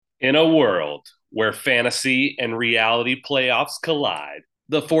In a world where fantasy and reality playoffs collide,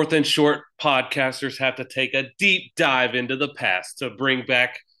 the Fourth and Short podcasters have to take a deep dive into the past to bring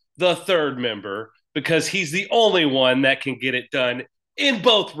back the third member because he's the only one that can get it done in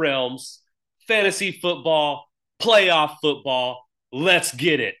both realms fantasy football, playoff football. Let's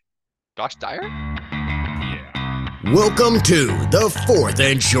get it. Josh Dyer? Welcome to the Fourth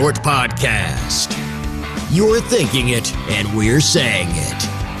and Short podcast. You're thinking it, and we're saying it.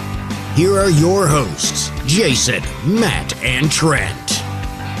 Here are your hosts, Jason, Matt, and Trent.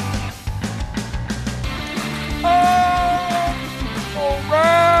 All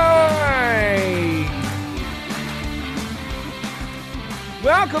right.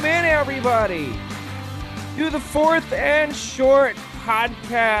 Welcome in, everybody, to the Fourth and Short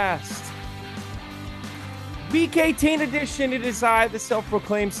podcast. Week 18 edition. It is I, the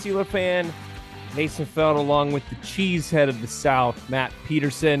self-proclaimed Steeler fan, Mason Feld, along with the cheesehead of the South, Matt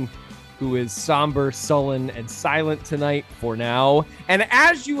Peterson, who is somber, sullen, and silent tonight for now. And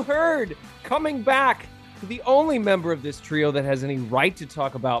as you heard, coming back to the only member of this trio that has any right to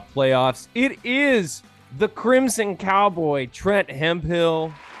talk about playoffs, it is the Crimson Cowboy, Trent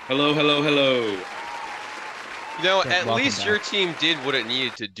Hemphill. Hello, hello, hello. You know, Yeah, at welcome least back. your team did what it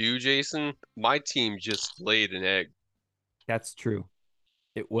needed to do, Jason. My team just laid an egg. That's true.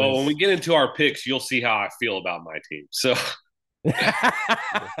 It was. Well, when we get into our picks, you'll see how I feel about my team. So,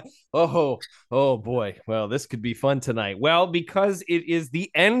 oh boy. Well, this could be fun tonight. Well, because it is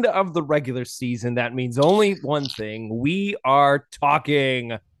the end of the regular season, that means only one thing. We are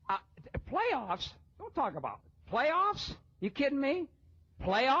talking Playoffs? Don't talk about playoffs. You kidding me?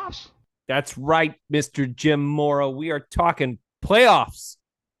 Playoffs? That's right, Mr. Jim Mora. We are talking playoffs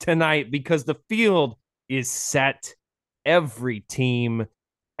tonight because the field is set. Every team,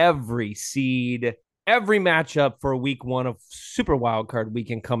 every seed, every matchup for week one of Super Wildcard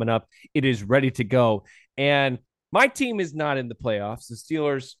Weekend coming up, it is ready to go. And my team is not in the playoffs. The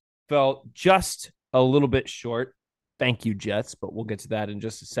Steelers fell just a little bit short. Thank you, Jets, but we'll get to that in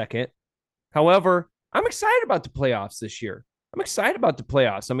just a second. However, I'm excited about the playoffs this year. I'm excited about the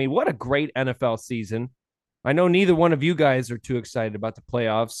playoffs. I mean, what a great NFL season. I know neither one of you guys are too excited about the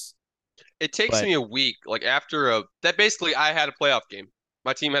playoffs. It takes But- me a week, like after basically I had a playoff game.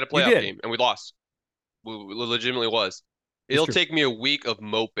 My team had a You playoff did. game and we lost. We legitimately was. It'll true. take me a week of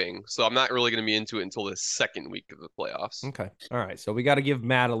moping, so I'm not really going to be into it until the second week of the playoffs. Okay. All right. So we got to give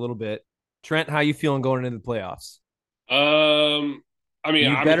Matt a little bit. Trent, how you feeling going into the playoffs? I mean,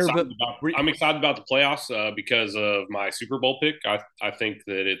 You I'm better, excited but- about, I'm excited about the playoffs because of my Super Bowl pick. I think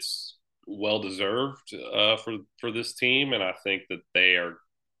that it's well deserved for this team, and I think that they are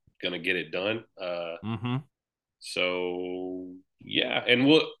going to get it done. Mm-hmm. So yeah,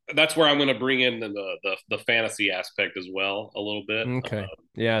 and that's where I'm going to bring in the fantasy aspect as well a little bit. Okay.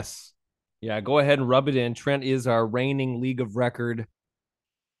 Yes. Yeah, go ahead and rub it in. Trent is our reigning League of Record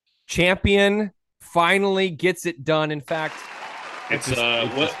champion. Finally gets it done. In fact, It's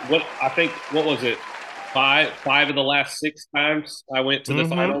what I think. What was it? Five of the last 6 times I went to the Mhm.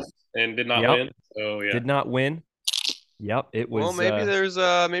 finals and did not Yep. win. So yeah, did not win. Yep, it was. Well, maybe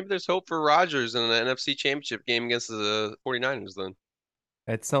there's hope for Rodgers in the NFC Championship game against the 49ers then.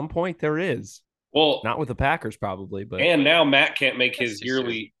 At some point there is. well, Not with the Packers, probably, but and now Matt can't make That's his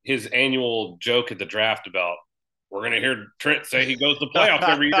too his annual joke at the draft about we're gonna hear Trent say he goes to playoffs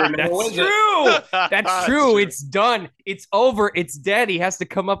every year and never that's wins it. true. That's true. It's done. It's over. It's dead. He has to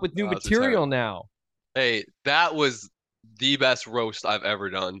come up with new That's material now. Hey, that was the best roast I've ever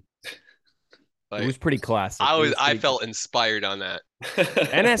done. It was pretty classic. I felt inspired on that.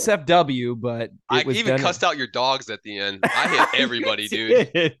 NSFW, but it I was even done. cussed out your dogs at the end. I hit everybody, You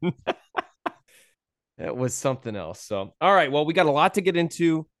dude. did. That was something else. So, all right. Well, we got a lot to get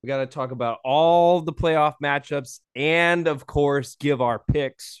into. We got to talk about all the playoff matchups and, of course, give our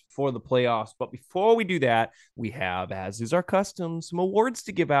picks for the playoffs. But before we do that, we have, as is our custom, some awards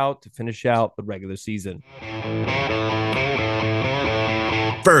to give out to finish out the regular season.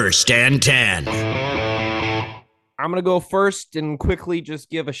 First and 10. I'm going to go first and quickly just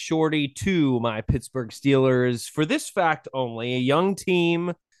give a shorty to my Pittsburgh Steelers. For this fact only, a young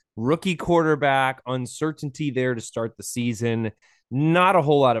team, rookie quarterback, uncertainty there to start the season. Not a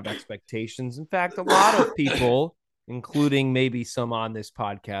whole lot of expectations. In fact, a lot of people, including maybe some on this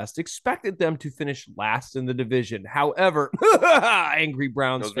podcast, expected them to finish last in the division. However, angry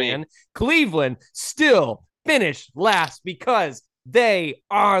Browns That was me. fan, Cleveland still finished last because they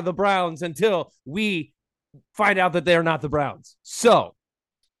are the Browns until we find out that they're not the Browns. So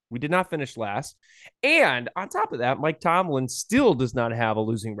we did not finish last. And on top of that, Mike Tomlin still does not have a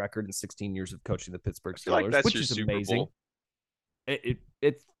losing record in 16 years of coaching the Pittsburgh I feel like Steelers, that's which your is Super amazing. Bowl.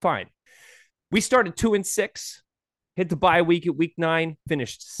 It's fine. We started 2-6, hit the bye week at week 9,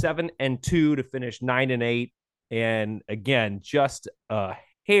 finished 7-2 to finish 9-8, and again, just a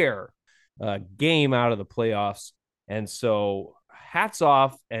hair game out of the playoffs. And so, hats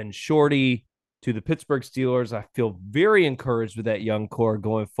off and Shorty to the Pittsburgh Steelers. I feel very encouraged with that young core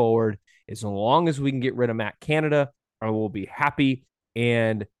going forward. As long as we can get rid of Matt Canada, I will be happy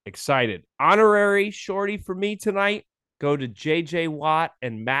and excited. Honorary Shorty for me tonight. Go to J.J. Watt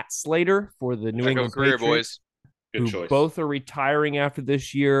and Matt Slater for the New England career, Patriots, Good who choice. both are retiring after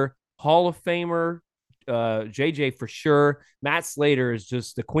this year. Hall of Famer, JJ for sure. Matt Slater is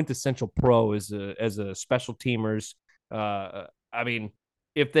just the quintessential pro as a special teamers. I mean,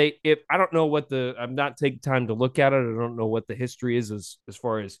 if I don't know what I'm not taking time to look at it. I don't know what the history is as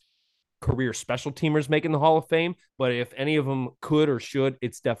far as career special teamers making the Hall of Fame. But if any of them could or should,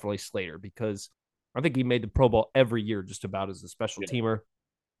 it's definitely Slater, because I think he made the Pro Bowl every year just about as a special teamer,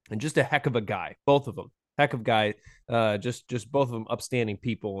 and just a heck of a guy. Both of them, heck of guy. Just both of them upstanding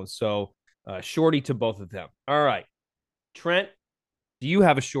people. And so shorty to both of them. All right, Trent, do you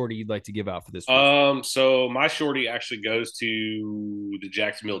have a shorty you'd like to give out for this week? So my shorty actually goes to the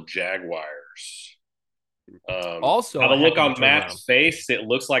Jacksonville Jaguars. Also, by the a heck look of a on Matt's turnaround. face, it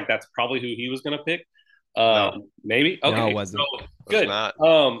looks like that's probably who he was going to pick. No. Maybe. Okay. No, it wasn't. So, good. not.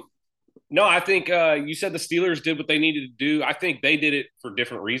 No, I think you said the Steelers did what they needed to do. I think they did it for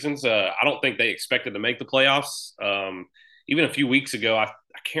different reasons. I don't think they expected to make the playoffs. Even a few weeks ago, I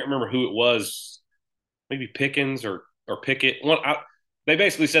can't remember who it was, maybe Pickens or Pickett. They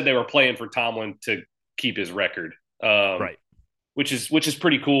basically said they were playing for Tomlin to keep his record, Right. which is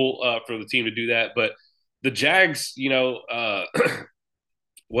pretty cool for the team to do that. But the Jags,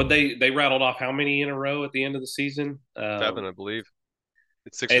 what they rattled off how many in a row at the end of the season? 7, I believe.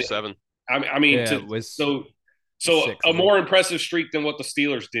 It's 6 or 7. I mean, Yeah, it was so 6, a more impressive streak than what the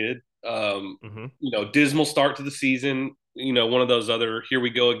Steelers did. Dismal start to the season. One of those other here we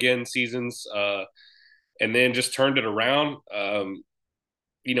go again seasons, and then just turned it around.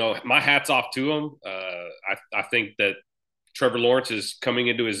 My hat's off to them. I think that Trevor Lawrence is coming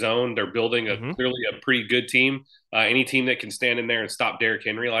into his own. They're building clearly a pretty good team. Any team that can stand in there and stop Derrick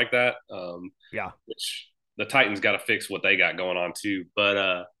Henry like that, which the Titans got to fix what they got going on too.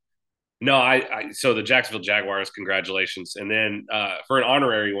 But no, so the Jacksonville Jaguars, congratulations. And then for an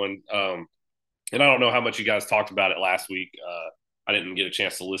honorary one, and I don't know how much you guys talked about it last week. I didn't get a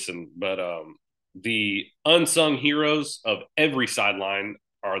chance to listen, but the unsung heroes of every sideline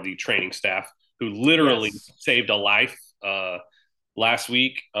are the training staff, who literally saved a life last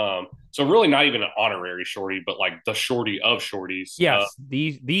week. So really not even an honorary shorty, but like the shorty of shorties. Yes,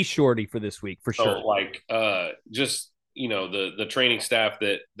 the shorty for this week for sure. So like just the training staff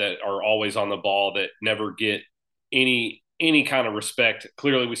that are always on the ball, that never get any kind of respect.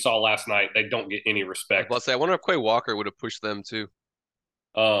 Clearly we saw last night they don't get any respect. Let's say I wonder if Quay Walker would have pushed them too.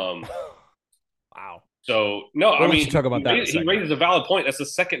 Wow. So no, I mean, talk about that. He raises a valid point. That's the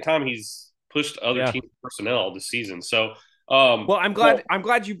second time he's pushed other team personnel this season. So, well, I'm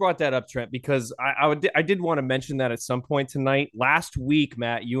glad you brought that up, Trent, because I did want to mention that at some point tonight. Last week,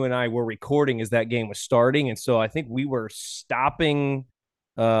 Matt, you and I were recording as that game was starting, and so I think we were stopping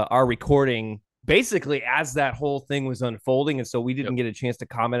our recording basically as that whole thing was unfolding, and so we didn't get a chance to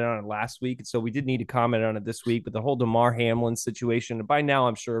comment on it last week, and so we did need to comment on it this week. But the whole Damar Hamlin situation, and by now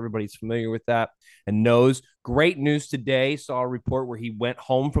I'm sure everybody's familiar with that and knows. Great news today. Saw a report where he went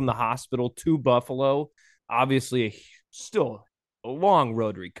home from the hospital to Buffalo. Obviously, still a long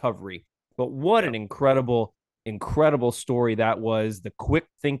road to recovery, but what an incredible story that was. The quick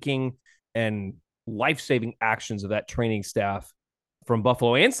thinking and life-saving actions of that training staff from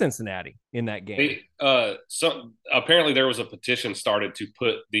Buffalo and Cincinnati in that game. So apparently there was a petition started to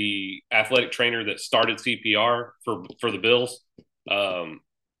put the athletic trainer that started CPR for the Bills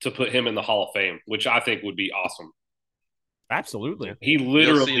to put him in the Hall of Fame, which I think would be awesome. Absolutely. He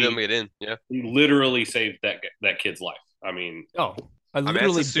literally see them get in. Yeah. He literally saved that kid's life. I mean, I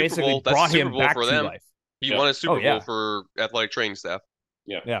literally basically brought him back to life. He won a Super Bowl for athletic training staff.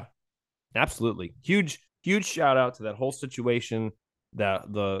 Yeah. Absolutely. Huge shout out to that whole situation.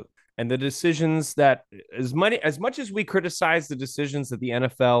 The decisions that as much as we criticize the decisions that the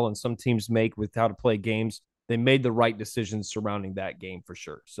NFL and some teams make with how to play games, they made the right decisions surrounding that game for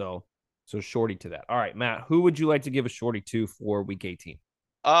sure. So shorty to that. All right, Matt, who would you like to give a shorty to for week 18?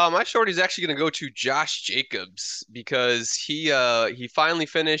 My shorty is actually going to go to Josh Jacobs, because he finally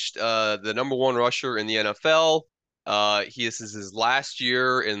finished the number 1 rusher in the NFL. This is his last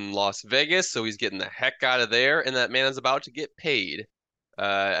year in Las Vegas, so he's getting the heck out of there, and that man is about to get paid.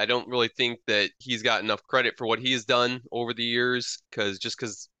 I don't really think that he's got enough credit for what he has done over the years, because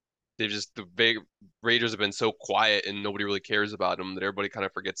the Raiders have been so quiet and nobody really cares about him that everybody kind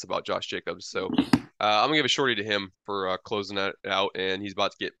of forgets about Josh Jacobs. So I'm gonna give a shorty to him for closing that out, and he's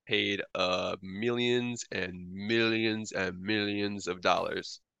about to get paid millions and millions and millions of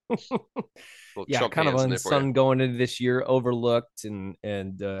dollars. Yeah, kind of unsung going into this year, overlooked, and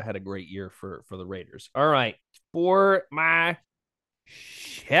had a great year for the Raiders. All right, for my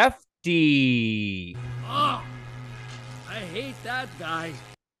Shefty. Oh, I hate that guy.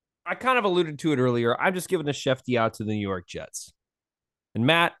 I kind of alluded to it earlier. I'm just giving a Shefty out to the New York Jets. And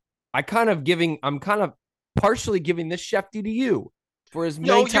Matt, I'm kind of partially giving this Shefty to you for as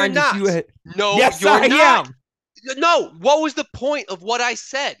many times as you had. No, yes, you're I not. am. No, what was the point of what I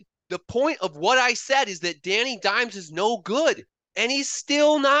said? The point of what I said is that Danny Dimes is no good, and he's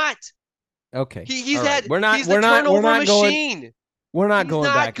still not. Okay. He's All right. he's the turnover machine. We're not going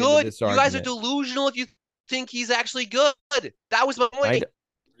back good. into this You argument. guys are delusional if you think he's actually good. That was my point.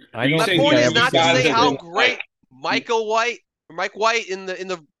 I don't My think point I is ever not to said say that. how great Mike White in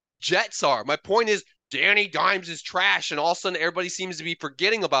the Jets are. My point is Danny Dimes is trash, and all of a sudden everybody seems to be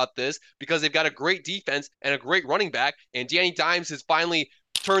forgetting about this because they've got a great defense and a great running back, and Danny Dimes has finally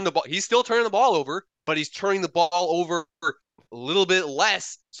turned the ball. He's still turning the ball over, but he's turning the ball over a little bit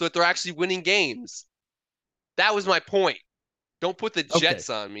less so that they're actually winning games. That was my point. Don't put the Jets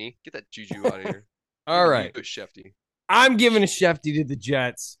on me. Get that juju out of here. All right. Shefty. I'm giving a Shefty to the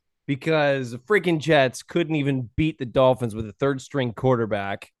Jets because the freaking Jets couldn't even beat the Dolphins with a third-string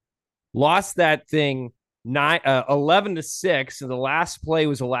quarterback. Lost that thing 11-6, and the last play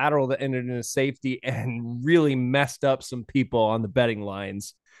was a lateral that ended in a safety and really messed up some people on the betting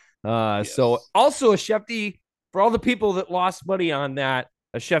lines. Yes. So also a Shefty for all the people that lost money on that,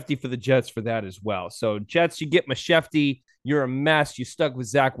 a Shefty for the Jets for that as well. So Jets, you get my Shefty. You're a mess. You stuck with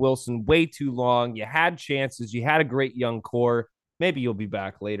Zach Wilson way too long. You had chances. You had a great young core. Maybe you'll be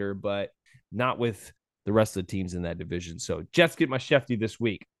back later, but not with the rest of the teams in that division. So Jets get my Shefty this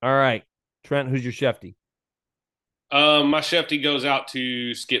week. All right. Trent, who's your Shefty? My Shefty goes out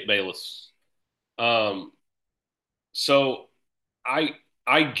to Skip Bayless. So I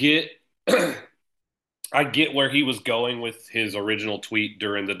get I get where he was going with his original tweet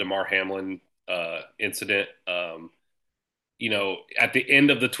during the Damar Hamlin incident. At the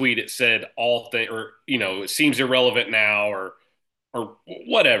end of the tweet, it said it seems irrelevant now, or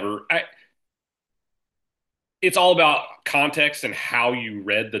whatever. It's all about context and how you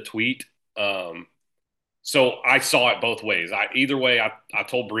read the tweet. So I saw it both ways. Either way, I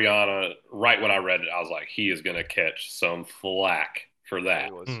told Brianna right when I read it, I was like, he is going to catch some flack for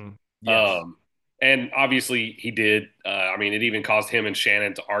that. Yes. And obviously he did. It even caused him and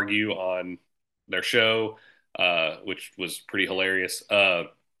Shannon to argue on their show, which was pretty hilarious.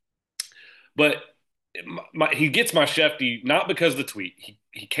 But he gets my Shefty not because of the tweet.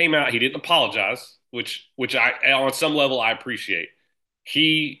 He came out. He didn't apologize, which I on some level I appreciate.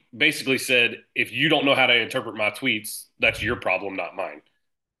 He basically said, if you don't know how to interpret my tweets, that's your problem, not mine.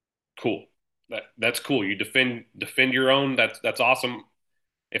 Cool. That's cool. You defend your own. That's awesome.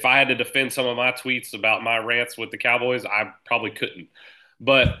 If I had to defend some of my tweets about my rants with the Cowboys, I probably couldn't.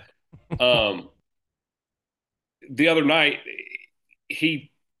 But the other night, he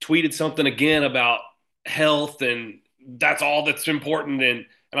tweeted something again about health, and that's all that's important. And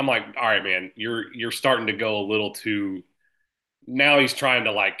I'm like, all right, man, you're starting to go a little too. Now he's trying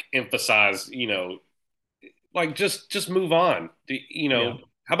to emphasize, just move on.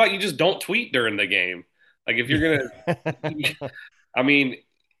 How about you just don't tweet during the game? If you're gonna,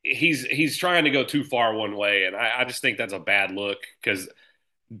 he's trying to go too far one way, and I just think that's a bad look, because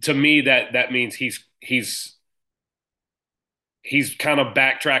to me that means he's kind of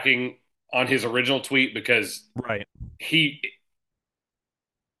backtracking on his original tweet because he's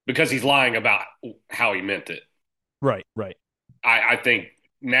lying about how he meant it. Right. I think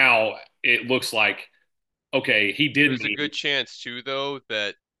now it looks like, okay, he did. There's a good chance too, though,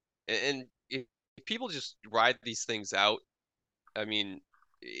 that and if people just ride these things out,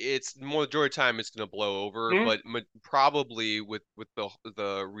 it's majority of the time it's going to blow over, but probably with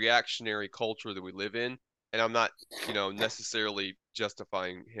the reactionary culture that we live in, and I'm not necessarily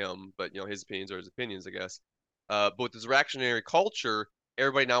justifying him, but his opinions are his opinions, I guess. But with this reactionary culture,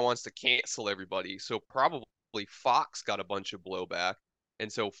 everybody now wants to cancel everybody, so probably Fox got a bunch of blowback,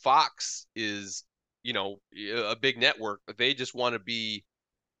 and so Fox is a big network. They just want to be.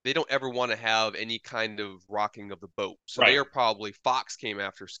 They don't ever want to have any kind of rocking of the boat. So Fox came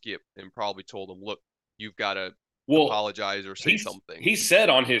after Skip and probably told him, look, you've got to apologize or say something. He said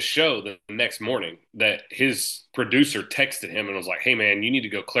on his show the next morning that his producer texted him and was like, "Hey man, you need to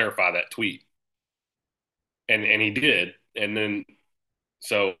go clarify that tweet." And he did. And then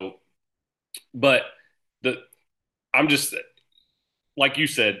but I'm just like you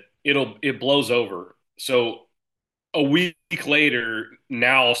said, it blows over. So a week later,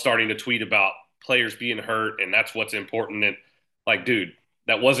 now starting to tweet about players being hurt and that's what's important. And like, dude,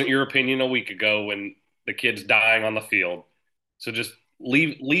 that wasn't your opinion a week ago when the kid's dying on the field. So just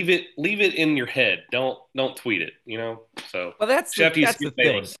leave it in your head. Don't tweet it, So well, that's the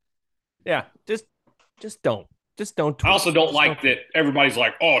thing. Yeah, just don't tweet. I also don't like that everybody's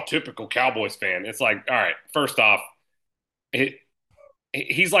like, "Oh, typical Cowboys fan." It's like, all right, first off,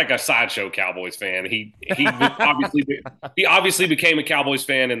 he's like a sideshow Cowboys fan. He obviously became a Cowboys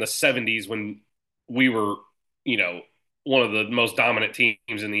fan in the 70s when we were, one of the most dominant teams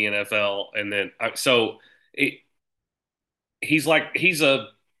in the NFL. And then he's a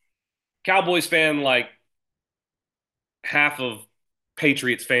Cowboys fan, like half of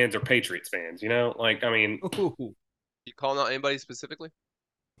Patriots fans are Patriots fans, Like, I mean, you calling out anybody specifically?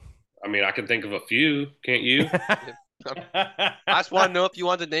 I mean, I can think of a few. Can't you? I just want to know if you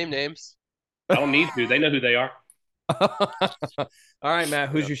want to name names. I don't need to. They know who they are. All right, Matt,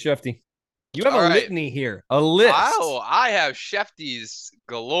 who's your Shefty? You have a litany here, a list. Oh, I have Shefties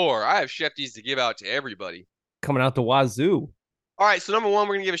galore. I have Shefties to give out to everybody. Coming out the wazoo. All right, so number one,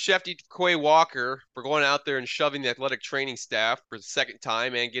 we're going to give a Shefty to Quay Walker for going out there and shoving the athletic training staff for the second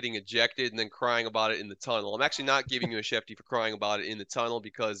time and getting ejected and then crying about it in the tunnel. I'm actually not giving you a Shefty for crying about it in the tunnel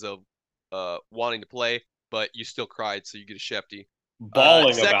because of wanting to play, but you still cried, so you get a Shefty.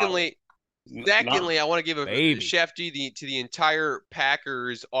 Bawling Secondly, I want to give a Shefty to the entire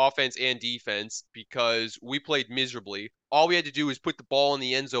Packers offense and defense because we played miserably. All we had to do was put the ball in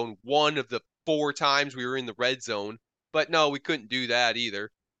the end zone one of the 4 times we were in the red zone. But no, we couldn't do that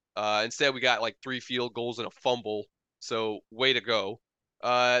either. Instead, we got like 3 field goals and a fumble. So way to go.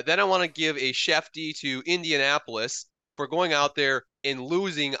 Then I want to give a Shefty to Indianapolis for going out there and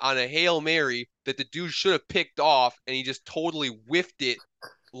losing on a Hail Mary that the dude should have picked off, and he just totally whiffed it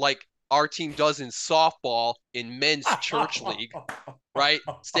like our team does in softball in men's church league, right?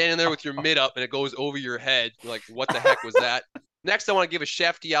 Standing there with your mitt up and it goes over your head. You're like, what the heck was that? Next, I want to give a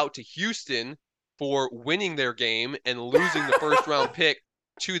Shefty out to Houston for winning their game and losing the first round pick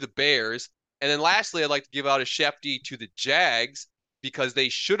to the Bears. And then lastly, I'd like to give out a Shefty to the Jags because they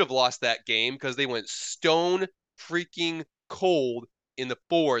should have lost that game because they went stone freaking cold in the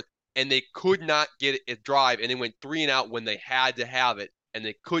 4th and they could not get a drive and they went 3 and out when they had to have it and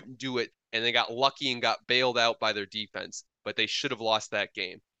they couldn't do it and they got lucky and got bailed out by their defense, but they should have lost that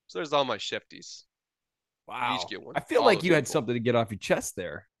game. So there's all my Shefties. Wow. I feel like you had something to get off your chest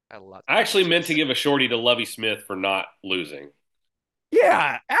there. I actually meant to give a shorty to Lovie Smith for not losing.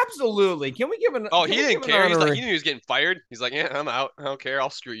 Yeah, absolutely. Can we give an? Oh, he didn't care. He knew he was getting fired. He's like, yeah, I'm out. I don't care. I'll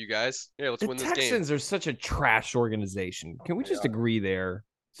screw you guys. Yeah, let's win this game. The Texans are such a trash organization. Can we just agree there?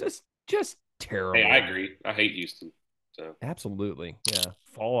 Just terrible. Hey, I agree. I hate Houston. So absolutely, yeah,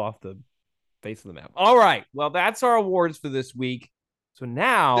 fall off the face of the map. All right, well, that's our awards for this week. So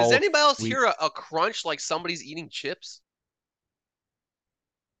now, does anybody else hear a crunch like somebody's eating chips?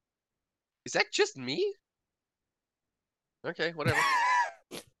 Is that just me? Okay, whatever.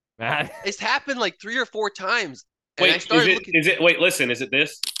 Matt, it's happened like 3 or 4 times. Wait, is it? Wait, listen. Is it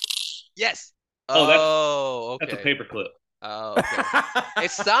this? Yes. Oh, okay. That's a paperclip. Oh, okay.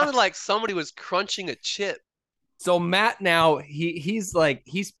 It sounded like somebody was crunching a chip. So Matt now he's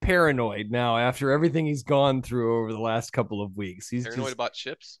paranoid now after everything he's gone through over the last couple of weeks. He's paranoid about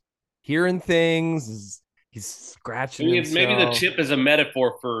chips. Hearing things. He's scratching himself. Maybe the chip is a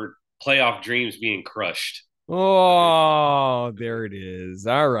metaphor for playoff dreams being crushed. Oh, there it is.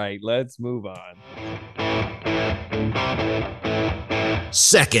 All right, let's move on.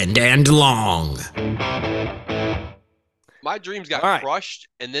 Second and long. My dreams got crushed,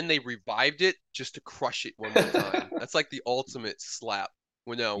 and then they revived it just to crush it one more time. That's like the ultimate slap.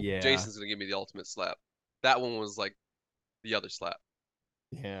 Well, no, Jason's going to give me the ultimate slap. That one was like the other slap.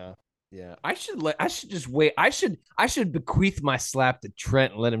 Yeah. Yeah. I should just wait. I should bequeath my slap to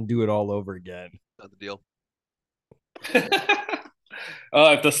Trent and let him do it all over again. Not the deal.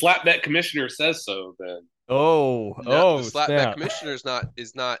 If the slap bet commissioner says so, then. The slap bet commissioner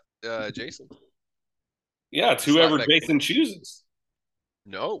is not Jason. Yeah, it's whoever Jason chooses.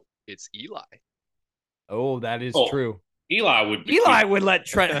 No, it's Eli. Oh, that is true. Eli would let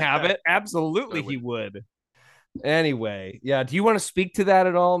Trent have it. Absolutely, he would. Anyway, yeah. Do you want to speak to that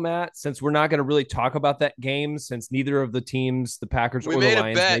at all, Matt? Since we're not going to really talk about that game, since neither of the teams, the Packers We or the made a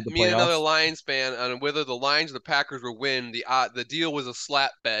Lions, bet, made the me and another playoffs. Lions fan, on whether the Lions or the Packers would win. The deal was a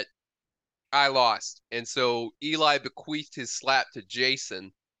slap bet. I lost, and so Eli bequeathed his slap to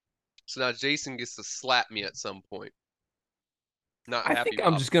Jason. So now Jason gets to slap me at some point. Not I happy think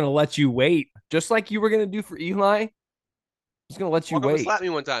about. I'm just going to let you wait, just like you were going to do for Eli. Just going to let you Walk up and wait. slap me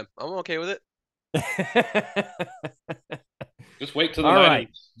one time. I'm okay with it. Just wait till the All night. right.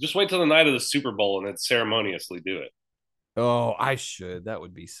 Just wait till the night of the Super Bowl and then ceremoniously do it. Oh, I should. That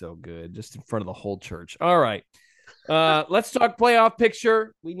would be so good, just in front of the whole church. All right. Let's talk playoff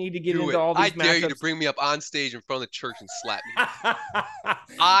picture. We need to get Do into it. all these I dare you to matchups. bring me up on stage in front of the church and slap me.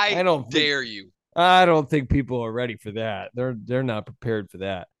 I don't dare you. I don't think people are ready for that. They're not prepared for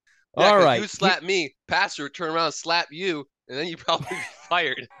that. Yeah, All 'cause right. you slap me, pastor would turn around and slap you, and then you probably be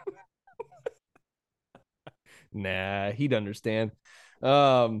fired. Nah, he'd understand.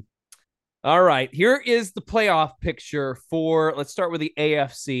 All right. Here is the playoff picture for, let's start with the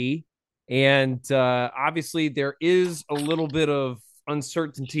AFC. And obviously, there is a little bit of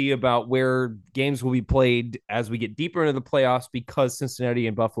uncertainty about where games will be played as we get deeper into the playoffs because Cincinnati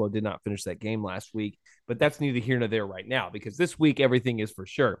and Buffalo did not finish that game last week. But that's neither here nor there right now because this week, everything is for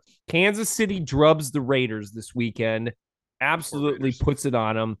sure. Kansas City drubs the Raiders this weekend, absolutely puts it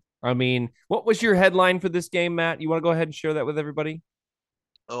on them. I mean, what was your headline for this game, Matt? You want to go ahead and share that with everybody?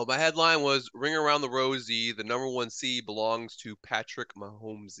 Oh, my headline was "Ring Around the Rosie." The number 1 seed belongs to Patrick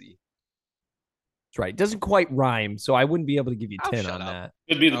Mahomesy. That's right. It doesn't quite rhime, so I wouldn't be able to give you 10 on shut up. that.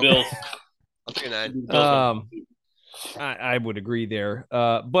 Could be the Okay. Bills. I'll take a 9. I would agree there.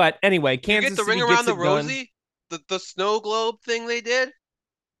 But anyway, You Kansas get the City Ring Around gets the it done. Rosie? The snow globe thing they did?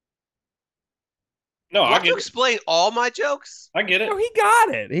 No, Do I I have to get it. explain all my jokes? I get it. No, he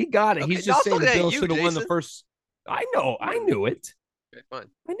got it. He got it. Okay, He's just I'll saying look the at Bills you, should have won the Jason. first. I know. I knew it. Okay, fine.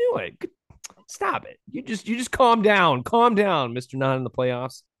 I knew it. Stop it. You just calm down. Calm down, Mr. Not in the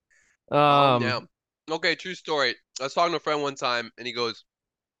playoffs. Calm down. Okay, true story. I was talking to a friend one time, and he goes,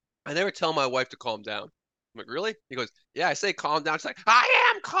 "I never tell my wife to calm down." I'm like, "Really?" He goes, "Yeah, I say calm down." She's like,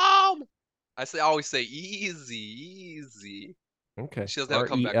 "I am calm." I always say easy, easy. Okay. She doesn't have to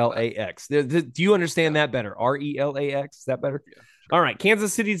come back to that. RELAX. Do you understand that better? RELAX. Is that better? Yeah, sure. All right.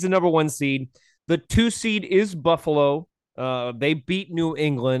 Kansas City's the number 1 seed. The 2 seed is Buffalo. They beat New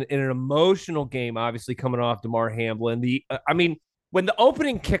England in an emotional game, obviously coming off DeMar Hamlin. When the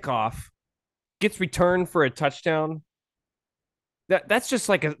opening kickoff gets returned for a touchdown, that's just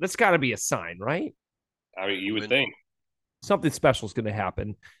like that's got to be a sign, right? I mean, you would think. Something special is going to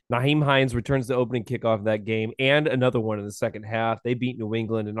happen. Nyheim Hines returns the opening kickoff of that game and another one in the second half. They beat New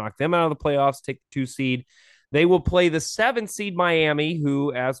England and knock them out of the playoffs, take the 2 seed. They will play the 7 seed Miami,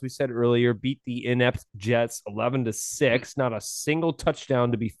 who, as we said earlier, beat the inept Jets 11-6. Not a single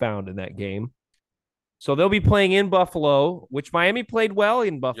touchdown to be found in that game. So they'll be playing in Buffalo, which Miami played well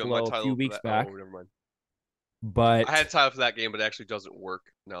in Buffalo a few weeks back. Oh, never mind. But I had a title for that game, but it actually doesn't work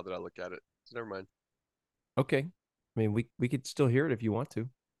now that I look at it. So never mind. Okay. I mean, we could still hear it if you want to.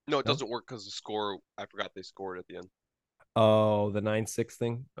 No, it doesn't work because the score, I forgot they scored at the end. Oh, the 9-6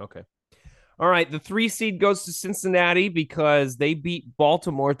 thing? Okay. All right. The 3 seed goes to Cincinnati because they beat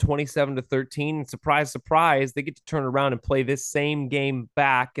Baltimore 27-13. And surprise, surprise, they get to turn around and play this same game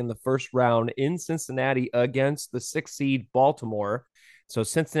back in the first round in Cincinnati against the 6 seed Baltimore. So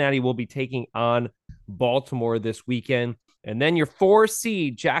Cincinnati will be taking on Baltimore this weekend. And then your 4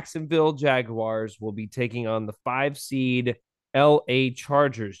 seed Jacksonville Jaguars will be taking on the 5 seed LA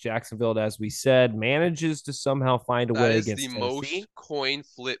Chargers. Jacksonville, as we said, manages to somehow find a way against Tennessee. That is the most coin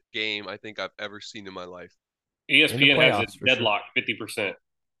flip game I think I've ever seen in my life. ESPN has it deadlocked 50%.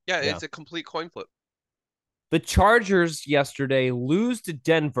 Yeah, it's a complete coin flip. The Chargers yesterday lose to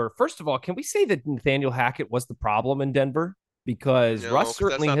Denver. First of all, can we say that Nathaniel Hackett was the problem in Denver? Because Russ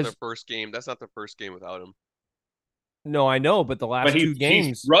certainly that's not their first game. That's not their first game without him. No, I know, but the last 2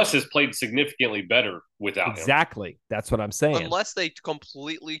 games, Russ has played significantly better without him. Exactly. That's what I'm saying. Unless they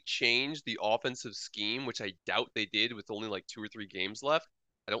completely change the offensive scheme, which I doubt they did with only like 2 or 3 games left.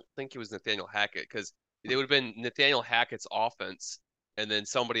 I don't think it was Nathaniel Hackett because it would have been Nathaniel Hackett's offense and then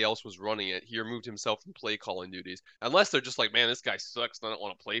somebody else was running it. He removed himself from play calling duties. Unless they're just like, man, this guy sucks. I don't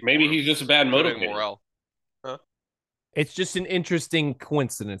want to play for Maybe him. he's just a bad motivator. Huh? It's just an interesting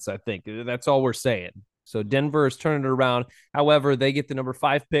coincidence, I think. That's all we're saying. So Denver is turning it around. However, they get the number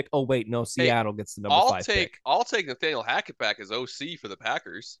 5 pick. Oh, wait, no, Seattle gets the number 5 pick. I'll take Nathaniel Hackett back as OC for the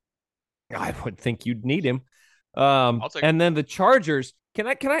Packers. I would think you'd need him. And then the Chargers.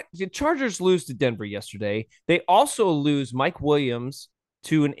 The Chargers lose to Denver yesterday. They also lose Mike Williams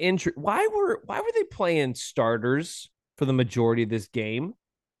to an injury. Why were they playing starters for the majority of this game?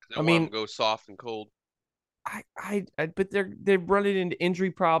 They don't want them to go soft and cold. But they're running into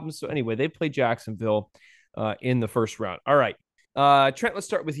injury problems. So anyway, they play Jacksonville in the first round. All right. Trent, let's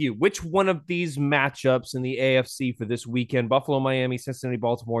start with you. Which one of these matchups in the AFC for this weekend, Buffalo, Miami, Cincinnati,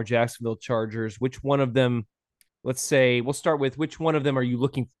 Baltimore, Jacksonville, Chargers, which one of them, let's say, we'll start with which one of them are you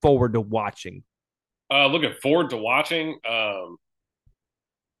looking forward to watching? Looking forward to watching. I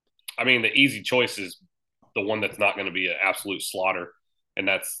mean, the easy choice is the one that's not going to be an absolute slaughter, and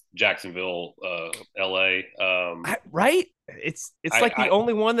that's Jacksonville, LA. Right? It's like the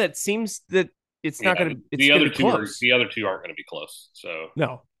only one that seems that it's not going to. The other two aren't going to be close. So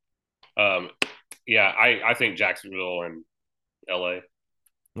no. Yeah, I think Jacksonville and LA.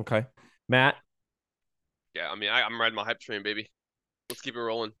 Okay, Matt. Yeah, I mean, I'm riding my hype train, baby. Let's keep it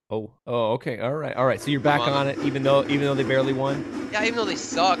rolling. Oh, okay, all right. So you're back on it, even though they barely won. Yeah, even though they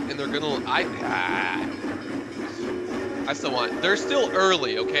suck and they're gonna. I still want. They're still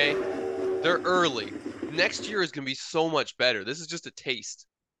early, okay? They're early. Next year is gonna be so much better. This is just a taste.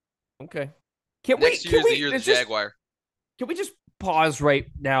 Okay. Next year is the year of the Jaguar. Can we just pause right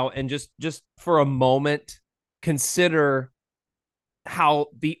now and just for a moment consider how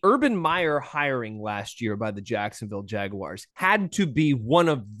the Urban Meyer hiring last year by the Jacksonville Jaguars had to be one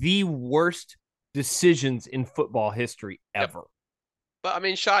of the worst decisions in football history ever. Yep. But I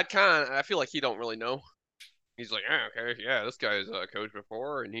mean, Shad Khan, I feel like he don't really know. He's like, this guy's a coach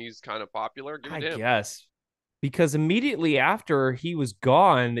before, and he's kind of popular. Give it to him. I guess. Because immediately after he was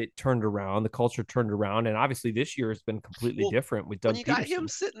gone, it turned around. The culture turned around, and obviously this year has been completely different with Doug Peterson. When you got him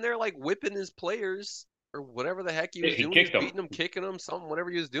sitting there like whipping his players or whatever the heck he was doing, beating them, kicking them, something,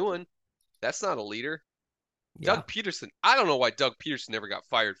 whatever he was doing, that's not a leader. Yeah. Doug Peterson, I don't know why Doug Peterson never got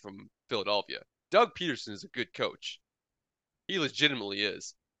fired from Philadelphia. Doug Peterson is a good coach. He legitimately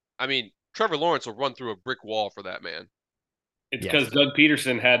is. I mean, Trevor Lawrence will run through a brick wall for that man. It's because Doug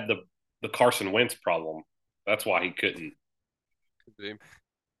Peterson had the Carson Wentz problem. That's why he couldn't.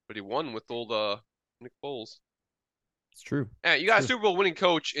 But he won with old Nick Foles. It's true. Yeah, you got a Super Bowl winning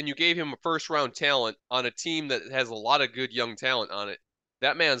coach, and you gave him a first-round talent on a team that has a lot of good young talent on it.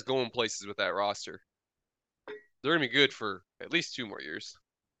 That man's going places with that roster. They're going to be good for at least 2 more years.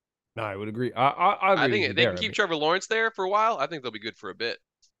 No, I would agree. I think if they can keep Trevor Lawrence there for a while, I think they'll be good for a bit.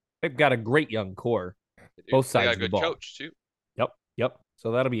 They've got a great young core. Both sides of the ball. They got a good coach, too. Yep.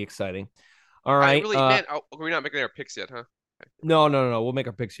 So that'll be exciting. All right. Man, we're not making our picks yet, huh? No. We'll make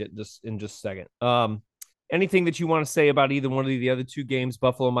our picks yet in just a second. Anything that you want to say about either one of the other 2 games,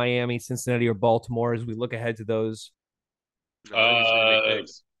 Buffalo, Miami, Cincinnati, or Baltimore, as we look ahead to those?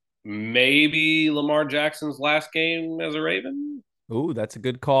 Maybe Lamar Jackson's last game as a Raven. Ooh, that's a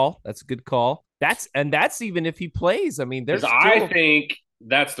good call. That's even if he plays. I mean, I think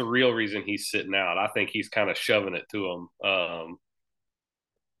that's the real reason he's sitting out. I think he's kind of shoving it to him.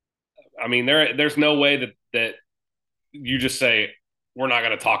 I mean, there's no way that you just say we're not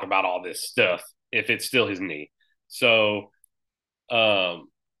going to talk about all this stuff if it's still his knee. So, I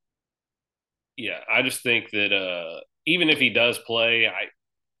just think that even if he does play,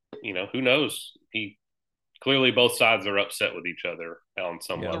 who knows? He clearly both sides are upset with each other on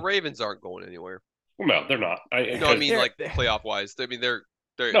some level. The Ravens aren't going anywhere. No, they're not. I mean, like playoff wise. I mean, they're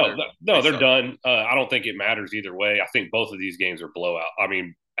they're done. I don't think it matters either way. I think both of these games are blowout. I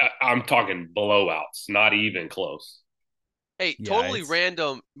mean, I'm talking blowouts, not even close. Hey, totally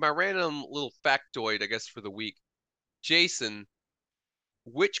random. My random little factoid, I guess, for the week. Jason,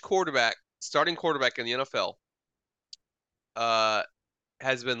 which starting quarterback in the NFL,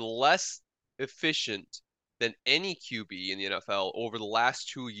 has been less efficient than any QB in the NFL over the last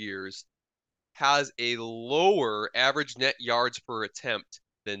 2 years, has a lower average net yards per attempt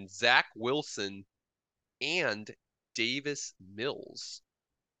than Zach Wilson and Davis Mills?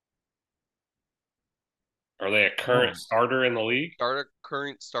 Are they a current starter in the league?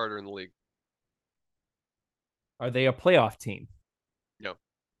 Current starter in the league. Are they a playoff team? No.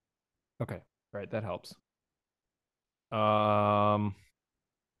 Okay. All right. That helps. Deshaun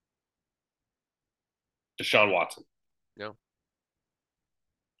Watson. No.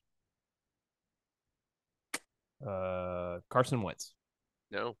 Carson Wentz.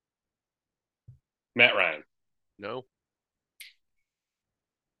 No. Matt Ryan. No.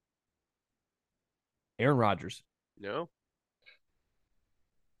 Aaron Rodgers. No.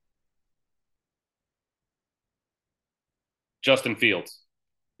 Justin Fields.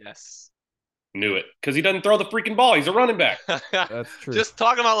 Yes. Knew it. Because he doesn't throw the freaking ball. He's a running back. That's true. Just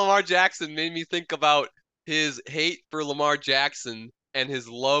talking about Lamar Jackson made me think about his hate for Lamar Jackson and his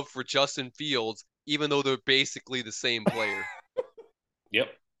love for Justin Fields, even though they're basically the same player. Yep.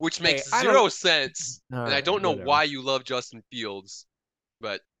 which makes I zero sense. All And I right, don't know whatever. why you love Justin Fields,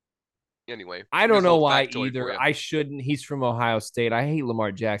 but anyway. I here's don't a know little why factoid for either. you. I shouldn't. He's from Ohio State. I hate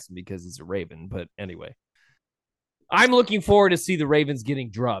Lamar Jackson because he's a Raven. But anyway, I'm looking forward to see the Ravens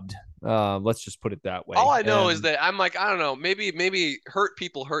getting drubbed. Let's just put it that way. All I know is that I'm like, I don't know, maybe hurt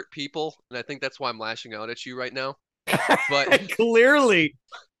people, and I think that's why I'm lashing out at you right now. But clearly,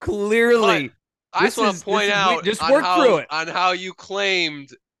 I just want to point out just work through it on how you claimed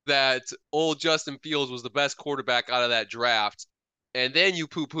that old Justin Fields was the best quarterback out of that draft, and then you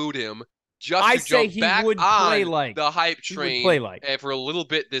poo-pooed him just I to say jump he back would on play like the hype he would train play like. for a little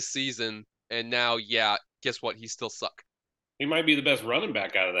bit this season, and now, yeah, guess what? He still suck. He might be the best running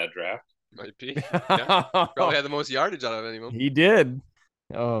back out of that draft. Might be. Yeah. Probably had the most yardage out of anyone. He did.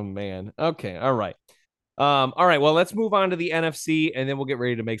 Oh man. Okay. All right. All right. Well, let's move on to the NFC, and then we'll get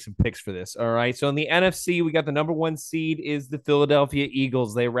ready to make some picks for this. All right. So in the NFC, we got the number 1 seed is the Philadelphia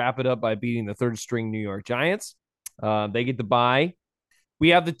Eagles. They wrap it up by beating the 3rd string New York Giants. They get the bye. We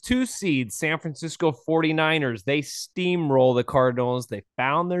have the 2 seed San Francisco 49ers. They steamroll the Cardinals. They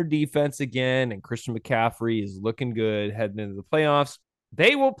found their defense again, and Christian McCaffrey is looking good heading into the playoffs.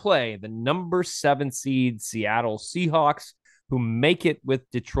 They will play the number 7 seed Seattle Seahawks, who make it with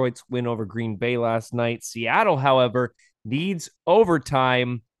Detroit's win over Green Bay last night. Seattle, however, needs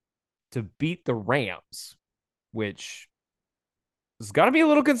overtime to beat the Rams, which has got to be a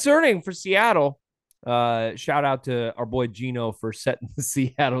little concerning for Seattle. Shout out to our boy Gino for setting the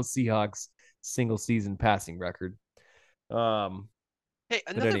Seattle Seahawks single season passing record. Hey,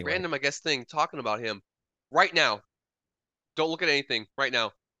 another random, I guess, thing talking about him right now. Don't look at anything right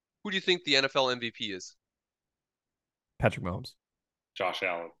now. Who do you think the NFL MVP is? Patrick Mahomes. Josh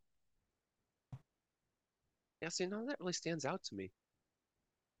Allen. Yeah, see, none of that really stands out to me.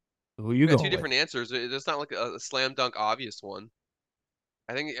 Who you got going two different with? answers. It's not like a slam dunk obvious one.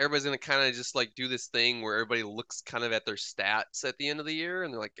 I think everybody's gonna kind of just like do this thing where everybody looks kind of at their stats at the end of the year,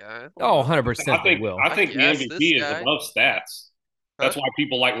 and they're like, "Oh, 100% they will." I think the guess MVP is this guy- above stats. That's Huh? why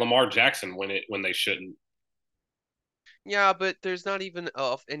people like Lamar Jackson win it when they shouldn't. Yeah, but there's not even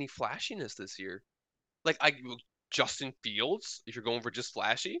any flashiness this year. Like Justin Fields, if you're going for just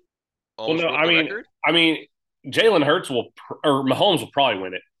flashy, Well, almost no, broke the record. I mean, Jalen Hurts or Mahomes will probably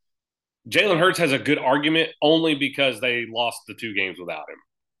win it. Jalen Hurts has a good argument only because they lost the 2 games without him.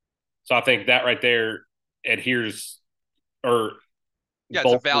 So I think that right there adheres or Yeah,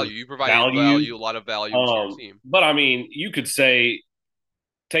 it's a value. You provide a lot of value to your team. But I mean, you could say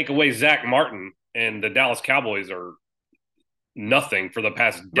take away Zach Martin and the Dallas Cowboys are nothing for the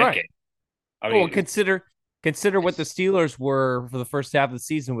past decade. Right. I mean, consider what the Steelers were for the first half of the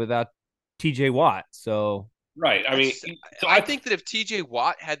season without TJ Watt. So right. I mean, so I think that if TJ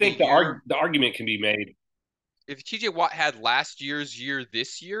Watt had the argument can be made. If TJ Watt had last year's year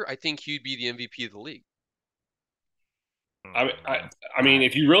this year, I think he'd be the MVP of the league. I mean,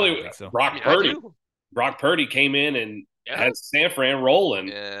 if you really Brock Purdy came in and has San Fran rolling.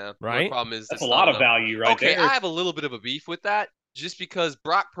 Yeah, right. The problem is that's a lot of value right there. Okay, I have a little bit of a beef with that, just because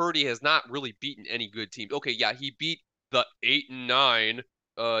Brock Purdy has not really beaten any good teams. Okay, yeah, he beat the 8-9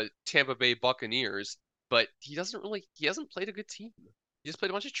 Tampa Bay Buccaneers, but he hasn't played a good team. He just played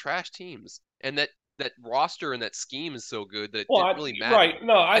a bunch of trash teams, and that roster and that scheme is so good that it didn't really matter. Right?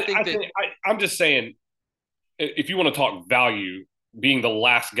 No, I'm just saying, if you want to talk value, being the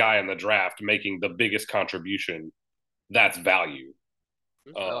last guy in the draft making the biggest contribution, that's value.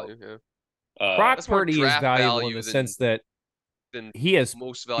 Brock Purdy is valuable in the sense that he has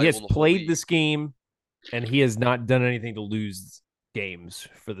played the scheme, and he has not done anything to lose games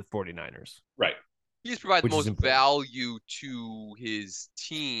for the 49ers. Right. He's provided the most value to his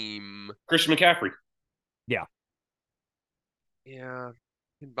team. Christian McCaffrey. Yeah. Yeah.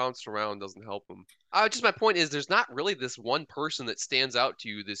 Him bouncing around doesn't help him. Just my point is there's not really this one person that stands out to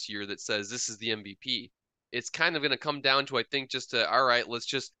you this year that says this is the MVP. It's kind of going to come down to, I think, all right, let's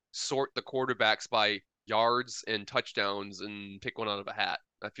just sort the quarterbacks by yards and touchdowns and pick one out of a hat.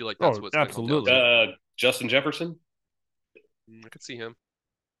 I feel like that's what's absolutely. Justin Jefferson? I could see him.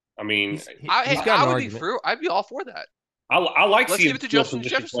 I mean, I'd be all for that. I like Let's seeing give it to Justin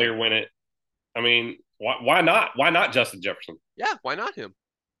Jefferson player win it. I mean, why not? Why not Justin Jefferson? Yeah, why not him?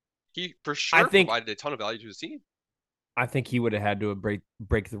 He for sure provided a ton of value to his team. I think he would have had to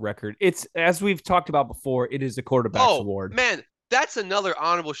break the record. It's, as we've talked about before, it is a quarterback's award. Man, that's another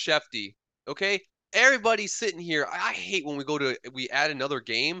honorable Shefty. Okay, everybody's sitting here. I hate when we add another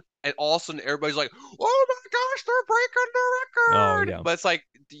game and all of a sudden everybody's like, oh my gosh, they're breaking the record. Oh, yeah. But it's like,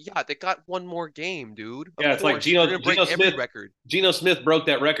 yeah, they got one more game, dude. Yeah, it's like course, they're gonna break every Smith. record. Geno Smith broke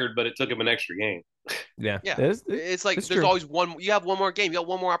that record, but it took him an extra game. Yeah. Yeah. It's like it's there's true. always one. You have one more game. You got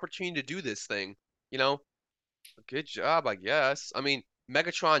one more opportunity to do this thing. You know, good job, I guess. I mean,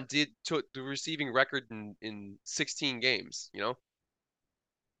 Megatron took the receiving record in 16 games. You know,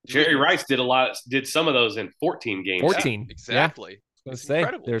 Jerry Rice did some of those in 14 games. 14. exactly. Yeah. It's Say,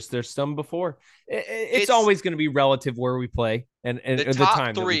 incredible. there's some before. It's always going to be relative where we play and the the top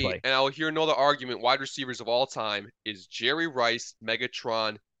time that we three, play. and I'll hear another argument. Wide receivers of all time is Jerry Rice,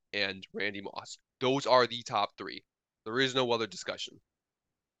 Megatron, and Randy Moss. Those are the top three. There is no other discussion.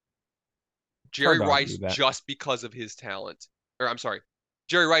 Jerry hard to argue Rice that. just because of his talent, or I'm sorry,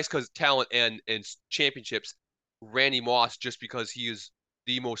 Jerry Rice because talent and championships. Randy Moss just because he is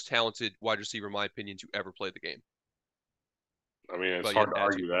the most talented wide receiver, in my opinion, to ever play the game. I mean, it's But hard yeah, to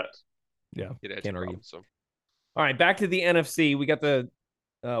argue that. Yeah, It adds can't a argue. problem, so. All right, back to the NFC. We got the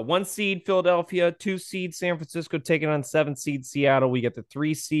 1 seed Philadelphia, 2 seed San Francisco taking on 7 seed Seattle. We got the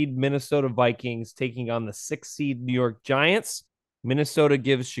 3 seed Minnesota Vikings taking on the 6 seed New York Giants. Minnesota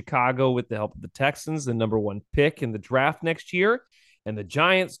gives Chicago, with the help of the Texans, the number 1 pick in the draft next year. And the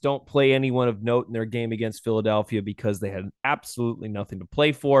Giants don't play anyone of note in their game against Philadelphia because they had absolutely nothing to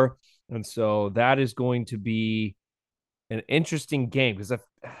play for. And so that is going to be an interesting game because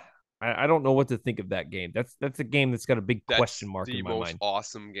I don't know what to think of that game. That's a game that's got a big question mark in my mind. The most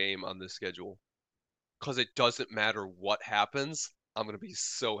awesome game on this schedule. Because it doesn't matter what happens. I'm going to be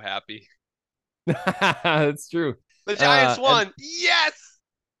so happy. That's true. The Giants won. Yes!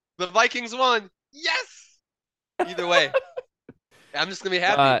 The Vikings won. Yes! Either way. I'm just going to be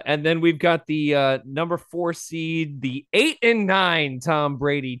happy. And then we've got the number 4 seed, the 8-9 Tom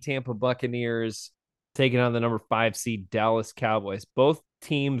Brady Tampa Buccaneers taking on the number 5 seed Dallas Cowboys. Both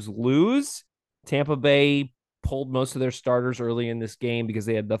teams lose. Tampa Bay pulled most of their starters early in this game because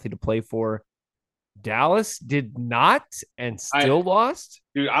they had nothing to play for. Dallas did not and still lost.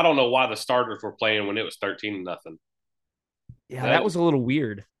 Dude, I don't know why the starters were playing when it was 13-0. Yeah, that was a little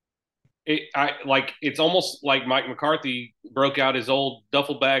weird. It's almost like Mike McCarthy broke out his old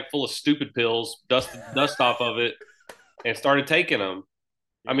duffel bag full of stupid pills, dusted dust off of it, and started taking them.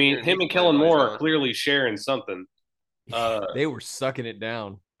 I mean, him and Kellen Moore are clearly sharing something. They were sucking it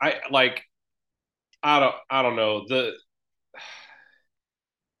down. I don't know.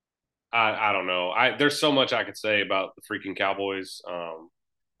 I don't know. There's so much I could say about the freaking Cowboys.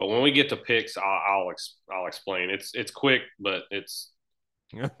 But when we get to picks, I'll explain. It's quick, but it's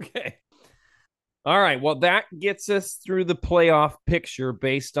okay. All right. Well, that gets us through the playoff picture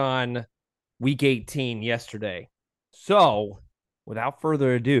based on week 18 yesterday. So, without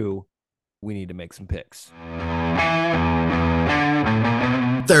further ado, we need to make some picks.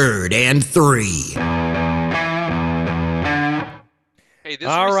 3rd and 3. Hey, this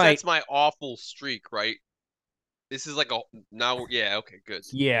resets my awful streak, right? This is like okay, good.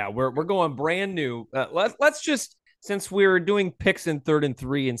 Yeah, we're going brand new. Let's just, since we're doing picks in 3rd and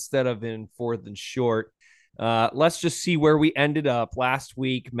 3 instead of in 4th and short, let's just see where we ended up last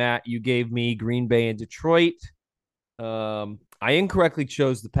week. Matt, you gave me Green Bay and Detroit. I incorrectly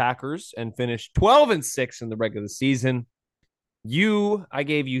chose the Packers and finished 12-6 in the regular season. I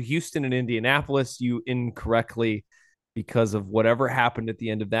gave you Houston and Indianapolis. You incorrectly, because of whatever happened at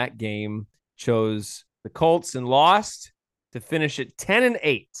the end of that game, chose the Colts and lost to finish at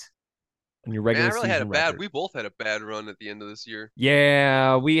 10-8 on your regular season record. We both had a bad run at the end of this year.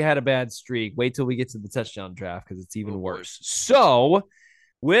 Yeah, we had a bad streak. Wait till we get to the touchdown draft because it's even worse. So,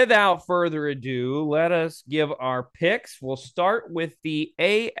 without further ado, let us give our picks. We'll start with the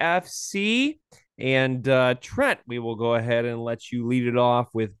AFC. And Trent, we will go ahead and let you lead it off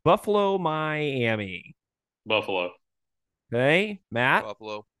with Buffalo, Miami. Buffalo. Okay, Matt.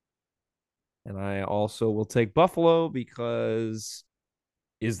 Buffalo. And I also will take Buffalo because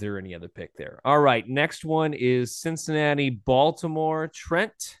is there any other pick there? All right, next one is Cincinnati, Baltimore.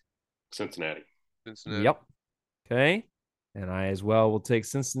 Trent. Cincinnati. Yep. Okay. And I as well will take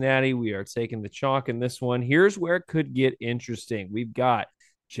Cincinnati. We are taking the chalk in this one. Here's where it could get interesting. We've got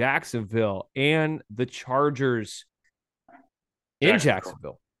Jacksonville and the Chargers in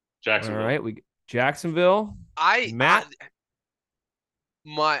Jacksonville. All right, Jacksonville. Matt.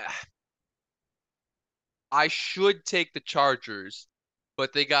 I should take the Chargers,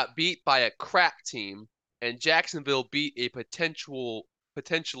 but they got beat by a crack team, and Jacksonville beat a potentially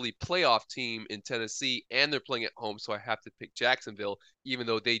playoff team in Tennessee, and they're playing at home, so I have to pick Jacksonville, even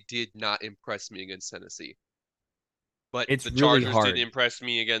though they did not impress me against Tennessee. But the Chargers did impress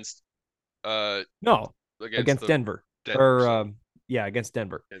me against No, against the Denver. Against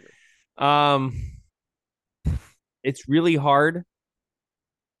Denver. It's really hard.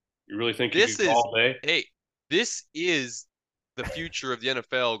 You really think you could go all day? Hey, this is the future of the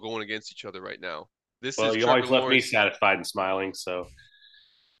NFL going against each other right now. This Well, is you Trevor always left me Lawrence. satisfied and smiling, so.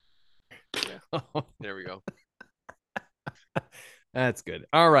 Yeah, there we go. That's good.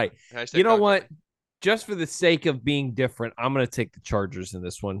 All right. Hashtag you know cock what? guy. Just for the sake of being different, I'm going to take the Chargers in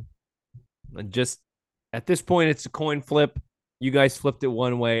this one. And just at this point, it's a coin flip. You guys flipped it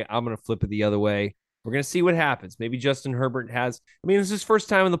one way. I'm going to flip it the other way. We're going to see what happens. Maybe Justin Herbert has. I mean, it's his first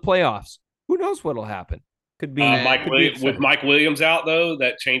time in the playoffs. Who knows what'll happen? Could be with Mike Williams out, though,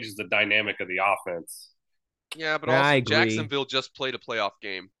 that changes the dynamic of the offense. Yeah, but I also agree. Jacksonville just played a playoff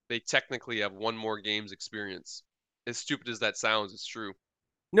game. They technically have one more game's experience. As stupid as that sounds, it's true.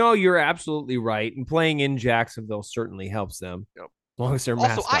 No, you're absolutely right. And playing in Jacksonville certainly helps them. Yep. As long as their Also,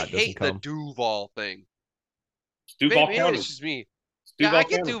 mascot I doesn't hate come. the Duval thing. Duval Maybe County. it's just me. Duval I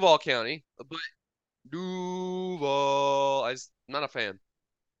get County. Duval County, but Duval, I'm not a fan.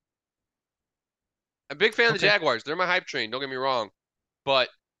 I'm a big fan of the Jaguars. They're my hype train. Don't get me wrong. But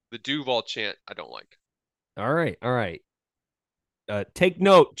the Duval chant, I don't like. All right. Take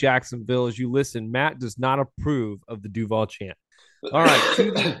note, Jacksonville, as you listen. Matt does not approve of the Duval chant. All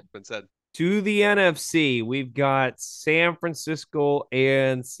right. Been said. To the NFC, we've got San Francisco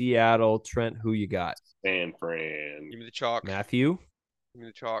and Seattle. Trent, who you got? San Fran. Give me the chalk. Matthew? Give me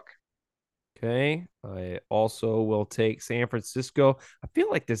the chalk. Okay. I also will take San Francisco. I feel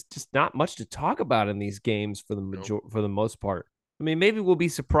like there's just not much to talk about in these games for the most part. I mean, maybe we'll be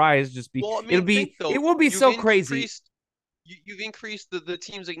surprised. It will be so crazy. You've increased the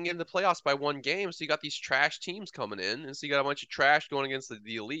teams that can get in the playoffs by one game, so you got these trash teams coming in, and so you got a bunch of trash going against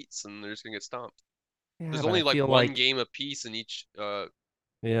the elites, and they're just gonna get stomped. Yeah, There's only like one game apiece in each side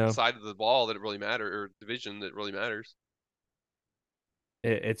of the ball that really matters, or division that really matters.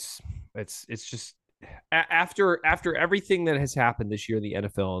 It's just after everything that has happened this year in the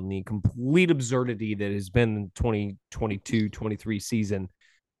NFL and the complete absurdity that has been the 2022-23 season.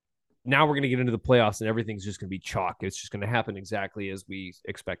 Now we're going to get into the playoffs and everything's just going to be chalk. It's just going to happen exactly as we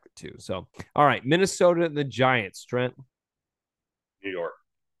expect it to. So, all right, Minnesota and the Giants, Trent. New York.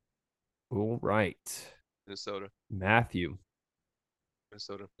 All right. Minnesota. Matthew.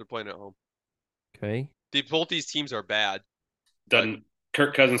 Minnesota. They're playing at home. Okay. Both these teams are bad.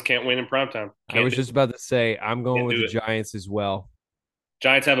 Kirk Cousins can't win in primetime. I was just about to say, I'm going with the Giants as well.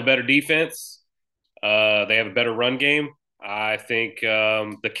 Giants have a better defense. They have a better run game. I think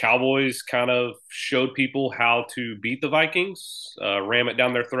the Cowboys kind of showed people how to beat the Vikings, ram it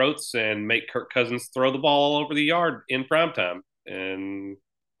down their throats, and make Kirk Cousins throw the ball all over the yard in primetime. And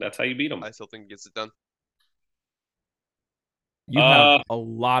that's how you beat them. I still think it gets it done. You have a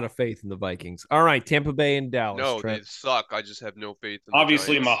lot of faith in the Vikings. All right, Tampa Bay and Dallas. No, Trent. they suck. I just have no faith in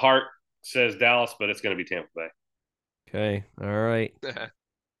Obviously, the my heart says Dallas, but it's going to be Tampa Bay. Okay, all right.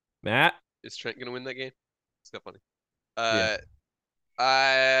 Matt? Is Trent going to win that game? It's not funny.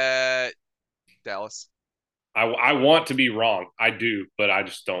 Dallas. I want to be wrong. I do, but I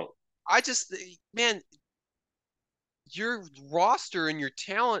just don't. Man, your roster and your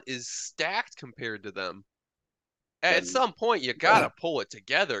talent is stacked compared to them. At some point, you got to pull it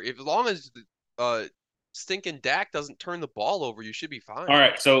together. As long as stinking Dak doesn't turn the ball over, you should be fine. All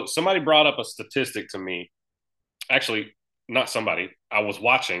right, so somebody brought up a statistic to me. Actually, not somebody. I was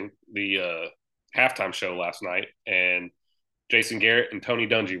watching the halftime show last night, and Jason Garrett and Tony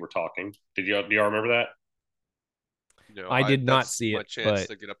Dungy were talking. Do y'all remember that? No, I did not see it. But...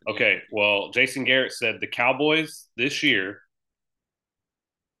 Okay, well, Jason Garrett said the Cowboys this year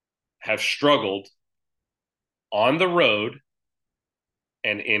have struggled on the road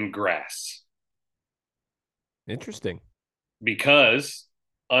and in grass. Interesting. Because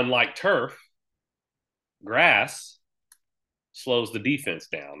unlike turf, grass slows the defense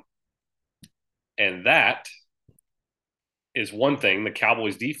down. And that is one thing the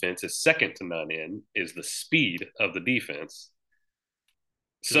Cowboys defense is second to none in, is the speed of the defense.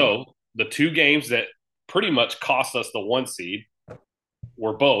 So the two games that pretty much cost us the 1 seed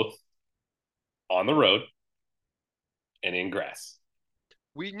were both on the road and in grass.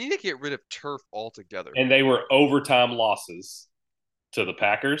 We need to get rid of turf altogether. And they were overtime losses to the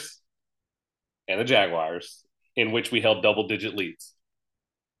Packers and the Jaguars, in which we held double-digit leads.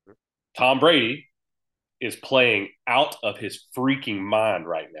 Tom Brady is playing out of his freaking mind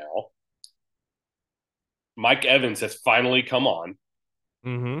right now. Mike Evans has finally come on.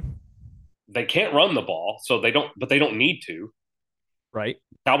 Mm-hmm. They can't run the ball, but they don't need to. Right.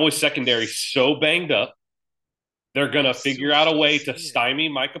 Cowboys secondary so banged up. They're going to figure out a way to stymie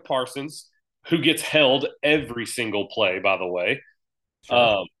Micah Parsons who gets held every single play, by the way.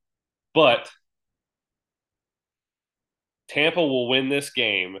 Sure. But Tampa will win this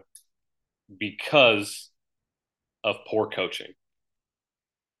game because of poor coaching.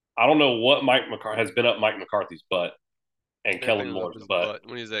 I don't know what Mike McCarthy has been up Mike McCarthy's butt and Kellen Everything was up Moore's his butt.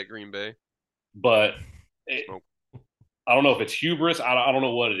 when he's at Green Bay. But Smoke. I don't know if it's hubris. I don't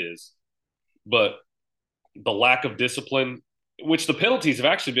know what it is. But the lack of discipline, which the penalties have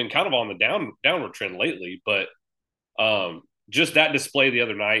actually been kind of on the downward trend lately, but just that display the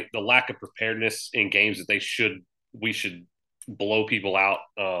other night, the lack of preparedness in games that we should blow people out.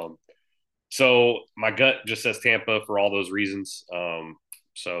 So my gut just says Tampa for all those reasons.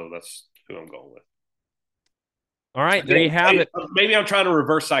 So that's who I'm going with. All right, there you have it. Maybe I'm trying to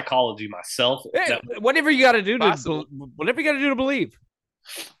reverse psychology myself. Hey, whatever you got to do Possible. whatever you got to do to believe.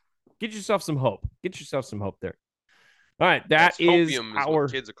 Get yourself some hope. Get yourself some hope there. All right, That's is hopium our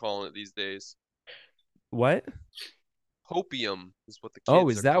is what kids are calling it these days. what? Hopium is what the kids Oh,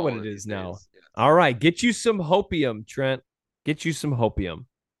 is are that what calling it is these now? days. Yeah. All right, get you some hopium, Trent. Get you some hopium.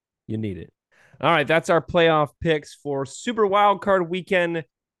 You need it. All right, that's our playoff picks for Super Wild Card Weekend.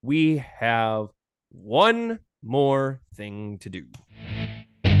 We have one more thing to do.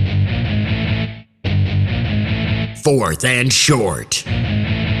 4th and short.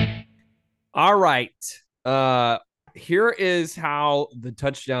 All right. Here is how the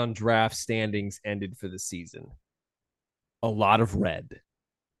touchdown draft standings ended for the season. A lot of red.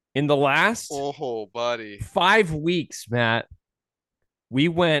 In the last Oh, buddy. 5 weeks, Matt, we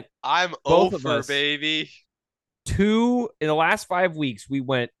went I'm both of over, us. baby. in the last 5 weeks, we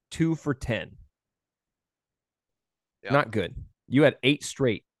went 2 for 10. Yep. Not good. You had 8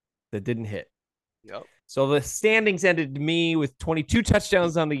 straight that didn't hit. Yep. So the standings ended me with 22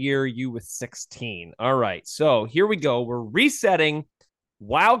 touchdowns on the year, you with 16. All right. So here we go. We're resetting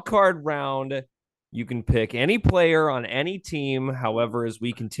wild card round. You can pick any player on any team. However, as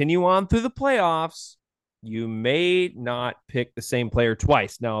we continue on through the playoffs, you may not pick the same player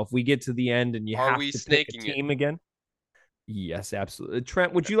twice. Now, if we get to the end and you have to pick a team again. Yes, absolutely.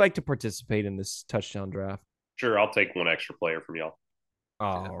 Trent, would you like to participate in this touchdown draft? Sure, I'll take one extra player from y'all.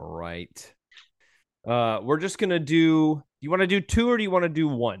 All right. We're just gonna do. You want to do 2 or do you want to do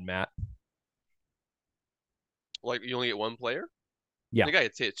 1, Matt? Like you only get one player? Yeah. I think I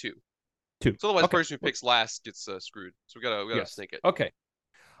had to say 2. 2. So otherwise, Okay. the person who picks last gets screwed. So we gotta Yes. snake it. Okay.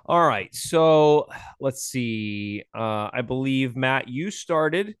 All right. So let's see. I believe Matt, you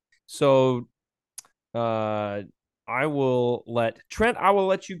started. So I will let Trent. I will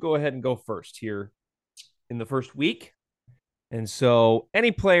let you go ahead and go first here in the first week. And so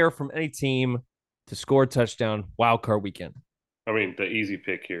any player from any team to score a touchdown, wild card weekend. I mean, the easy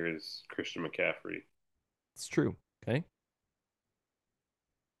pick here is Christian McCaffrey. It's true. Okay.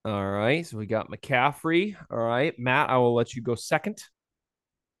 All right. So we got McCaffrey. All right. Matt, I will let you go second.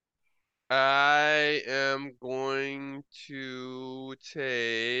 I am going to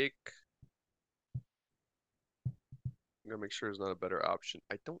take. I'm gonna make sure there's not a better option.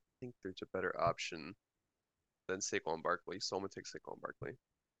 I don't think there's a better option than Saquon Barkley, so I'm gonna take Saquon Barkley.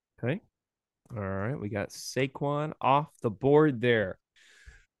 Okay. All right. We got Saquon off the board there.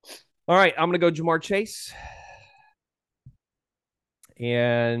 All right. I'm going to go Jamar Chase.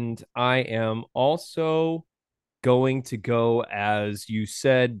 And I am also going to go, as you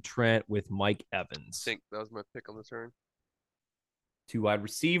said, Trent, with Mike Evans. I think that was my pick on the turn. 2 wide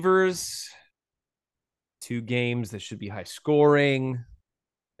receivers, 2 games that should be high scoring,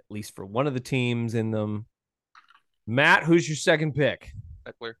 at least for one of the teams in them. Matt, who's your second pick?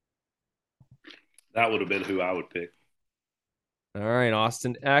 Eckler. That would have been who I would pick. All right,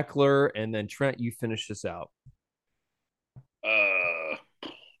 Austin Eckler. And then Trent, you finish this out.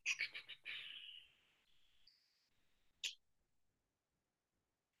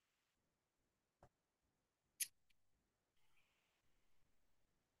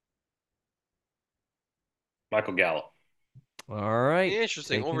 Michael Gallup. All right.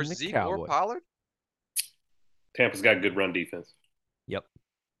 Interesting. Over Zeke or Pollard? Tampa's got a good run defense. Yep.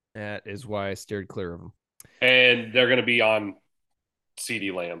 That is why I steered clear of them. And they're going to be on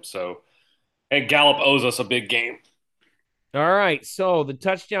CeeDee Lamb. And Gallup owes us a big game. All right. So the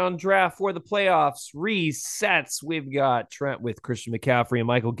touchdown draft for the playoffs resets. We've got Trent with Christian McCaffrey and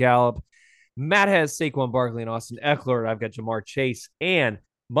Michael Gallup. Matt has Saquon Barkley and Austin Eckler. I've got Jamar Chase and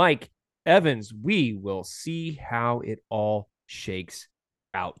Mike Evans. We will see how it all shakes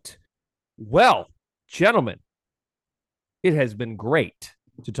out. Well, gentlemen, it has been great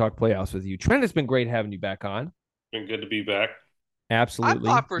to talk playoffs with you. Trent, it's been great having you back on. Been good to be back. Absolutely.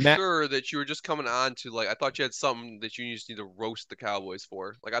 I thought for Matt- sure that you were just coming on to I thought you had something that you just need to roast the Cowboys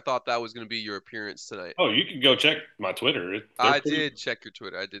for. I thought that was going to be your appearance tonight. Oh, you can go check my Twitter. Did check your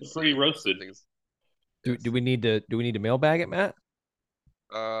Twitter. I did. Pretty roasted. Things. Do we need to mailbag it, Matt?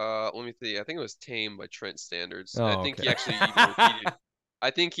 Let me see. I think it was tame by Trent standards. Oh, I think okay. he actually even repeated. I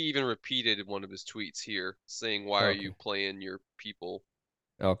think he even repeated one of his tweets here, saying, "Why are you playing your people?"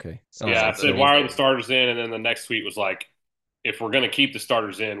 Okay. Yeah, I said, "Why are the starters in?" And then the next tweet was like, "If we're going to keep the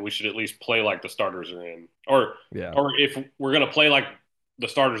starters in, we should at least play like the starters are in, or if we're going to play like the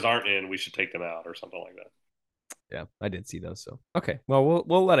starters aren't in, we should take them out or something like that." Yeah, I did see those. So okay, well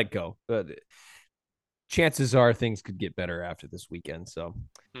we'll let it go. But chances are things could get better after this weekend. So,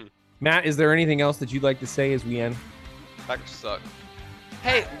 Matt, is there anything else that you'd like to say as we end? Packers suck.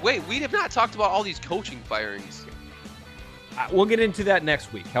 Hey, wait, we have not talked about all these coaching firings. We'll get into that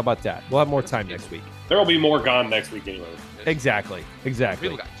next week. How about that? We'll have more time next week. There will be more gone next week anyway. Exactly.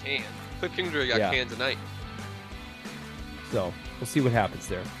 People got canned. Cliff Kingsbury got canned tonight. So we'll see what happens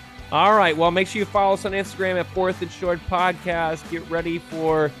there. All right. Well, make sure you follow us on Instagram at 4th and Short Podcast. Get ready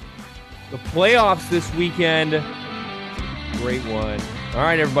for the playoffs this weekend. Great one. All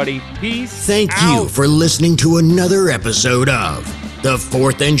right, everybody. Peace. Thank you for listening to another episode of the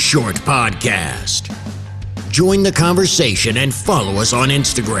 4th and Short Podcast. Join the conversation and follow us on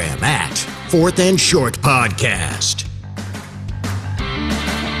Instagram at 4th and Short Podcast.